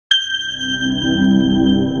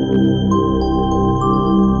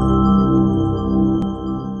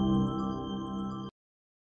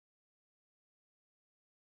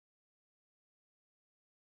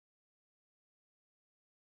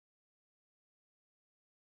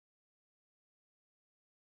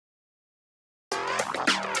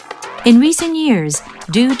In recent years,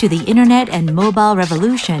 due to the internet and mobile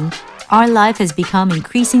revolution, our life has become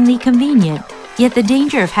increasingly convenient, yet the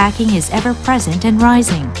danger of hacking is ever present and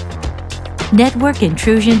rising. Network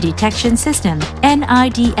Intrusion Detection System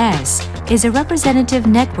 (NIDS) is a representative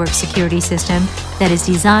network security system that is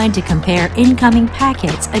designed to compare incoming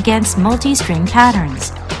packets against multi-string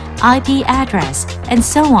patterns, IP address, and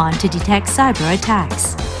so on to detect cyber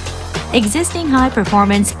attacks. Existing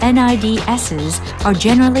high-performance NIDSs are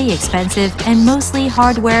generally expensive and mostly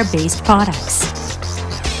hardware-based products.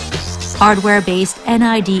 Hardware-based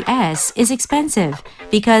NIDS is expensive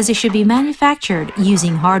because it should be manufactured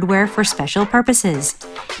using hardware for special purposes,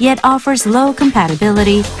 yet offers low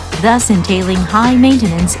compatibility, thus entailing high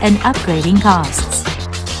maintenance and upgrading costs.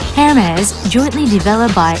 Hermes, jointly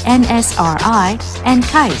developed by NSRI and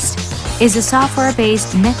KAIST, is a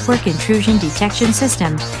software-based network intrusion detection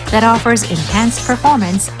system that offers enhanced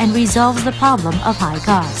performance and resolves the problem of high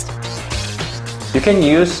cost. You can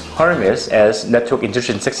use Hermes as Network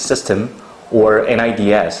Intrusion Detection System or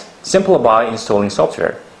NIDS simply by installing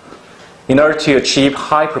software. In order to achieve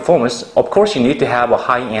high performance, of course you need to have a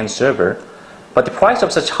high-end server, but the price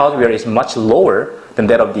of such hardware is much lower than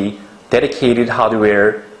that of the dedicated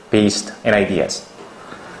hardware-based NIDS.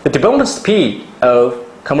 The development speed of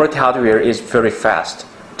commodity hardware is very fast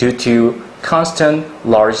due to constant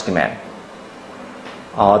large demand.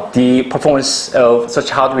 The performance of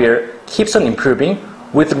such hardware keeps on improving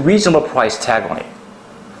with a reasonable price tag on it.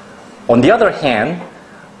 On the other hand,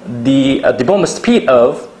 the development speed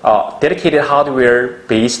of dedicated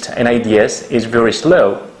hardware-based NIDS is very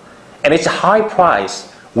slow, and its high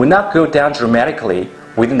price will not go down dramatically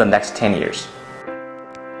within the next 10 years.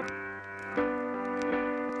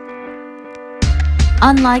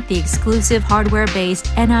 Unlike the exclusive hardware-based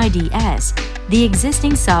NIDS, the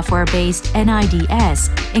existing software-based NIDS,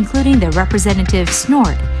 including the representative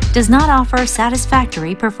snort, does not offer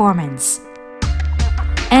satisfactory performance.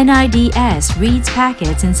 NIDS reads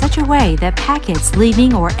packets in such a way that packets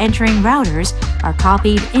leaving or entering routers are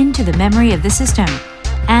copied into the memory of the system,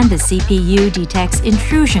 and the CPU detects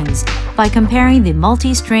intrusions by comparing the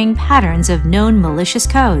multi-string patterns of known malicious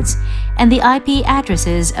codes and the IP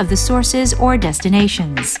addresses of the sources or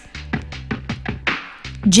destinations.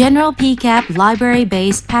 General PCAP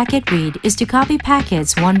library-based packet read is to copy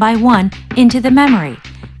packets one by one into the memory,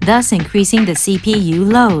 thus increasing the CPU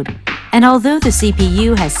load. And although the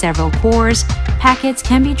CPU has several cores, packets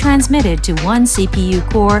can be transmitted to one CPU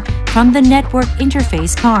core from the network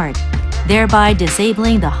interface card, thereby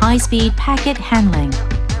disabling the high-speed packet handling.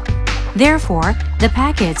 Therefore, the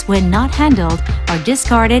packets, when not handled, are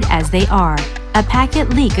discarded as they are. A packet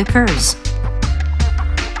leak occurs.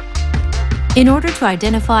 In order to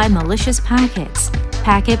identify malicious packets,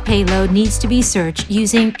 packet payload needs to be searched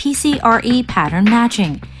using PCRE pattern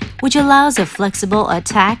matching, which allows a flexible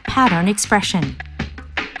attack pattern expression.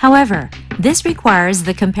 However, this requires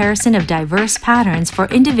the comparison of diverse patterns for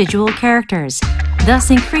individual characters,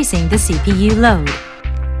 thus increasing the CPU load.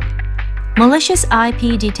 Malicious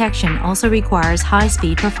IP detection also requires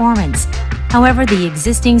high-speed performance. However, the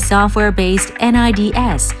existing software-based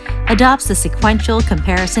NIDS adopts the sequential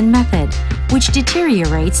comparison method, which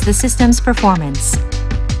deteriorates the system's performance.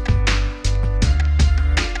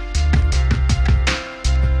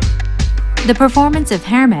 The performance of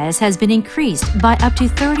Hermes has been increased by up to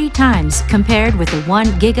 30 times compared with the 1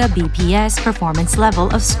 Gbps performance level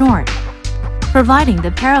of snort, providing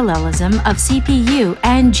the parallelism of CPU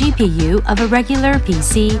and GPU of a regular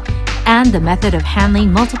PC and the method of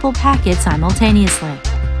handling multiple packets simultaneously.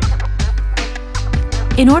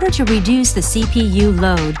 In order to reduce the CPU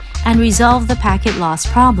load and resolve the packet loss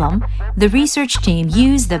problem, the research team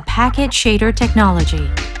used the packet shader technology.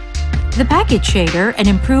 The packet shader, an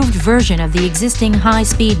improved version of the existing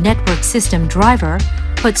high-speed network system driver,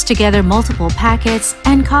 puts together multiple packets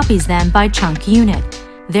and copies them by chunk unit,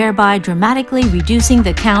 thereby dramatically reducing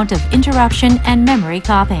the count of interruption and memory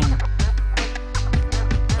copying.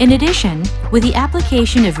 In addition, with the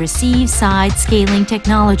application of receive-side scaling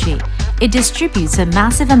technology, it distributes a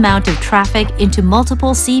massive amount of traffic into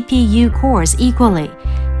multiple CPU cores equally,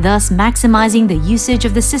 thus maximizing the usage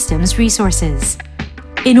of the system's resources.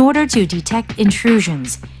 In order to detect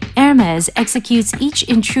intrusions, Hermes executes each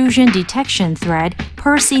intrusion detection thread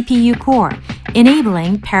per CPU core,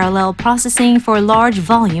 enabling parallel processing for large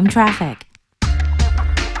volume traffic.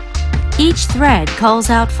 Each thread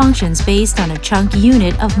calls out functions based on a chunk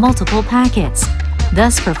unit of multiple packets,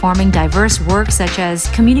 thus performing diverse work such as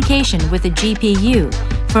communication with the GPU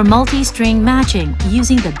for multi-string matching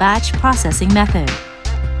using the batch processing method.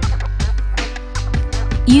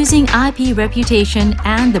 Using IP reputation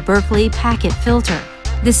and the Berkeley packet filter,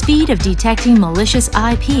 the speed of detecting malicious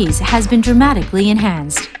IPs has been dramatically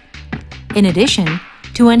enhanced. In addition,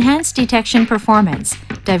 to enhance detection performance,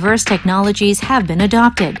 diverse technologies have been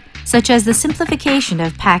adopted, such as the simplification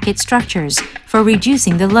of packet structures for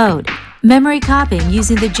reducing the load, memory copying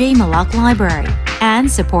using the JMalloc library, and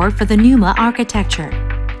support for the NUMA architecture.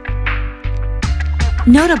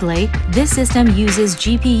 Notably, this system uses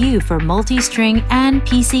GPU for multi-string and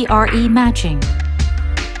PCRE matching.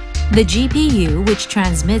 The GPU, which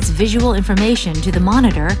transmits visual information to the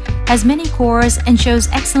monitor, has many cores and shows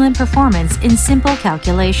excellent performance in simple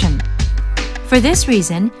calculation. For this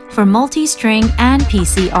reason, for multi-string and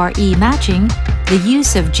PCRE matching, the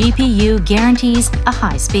use of GPU guarantees a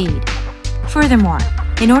high speed. Furthermore,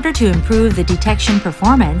 in order to improve the detection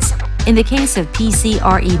performance, in the case of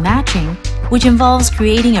PCRE matching, which involves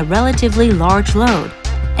creating a relatively large load,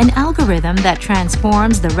 an algorithm that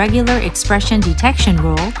transforms the regular expression detection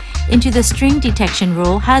rule into the string detection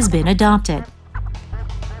rule has been adopted.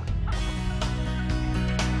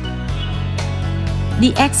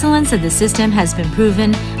 The excellence of the system has been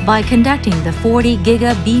proven by conducting the 40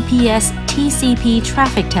 Gbps TCP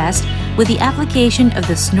traffic test with the application of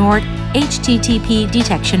the SNORT HTTP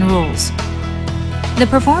detection rules. The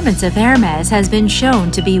performance of Hermes has been shown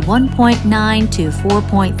to be 1.9 to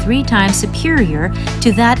 4.3 times superior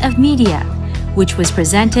to that of Media, which was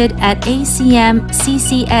presented at ACM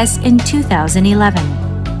CCS in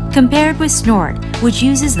 2011. Compared with SNORT, which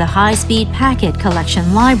uses the high-speed packet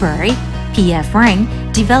collection library,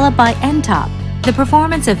 PF-Ring, developed by NTOP, the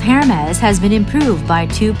performance of Hermes has been improved by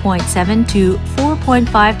 2.7 to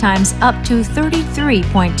 4.5 times up to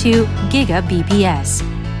 33.2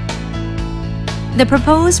 Gbps. The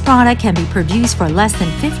proposed product can be produced for less than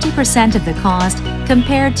 50% of the cost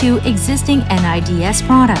compared to existing NIDS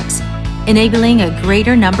products, enabling a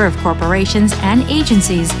greater number of corporations and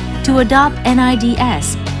agencies to adopt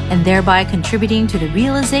NIDS and thereby contributing to the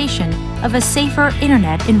realization of a safer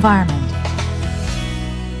Internet environment.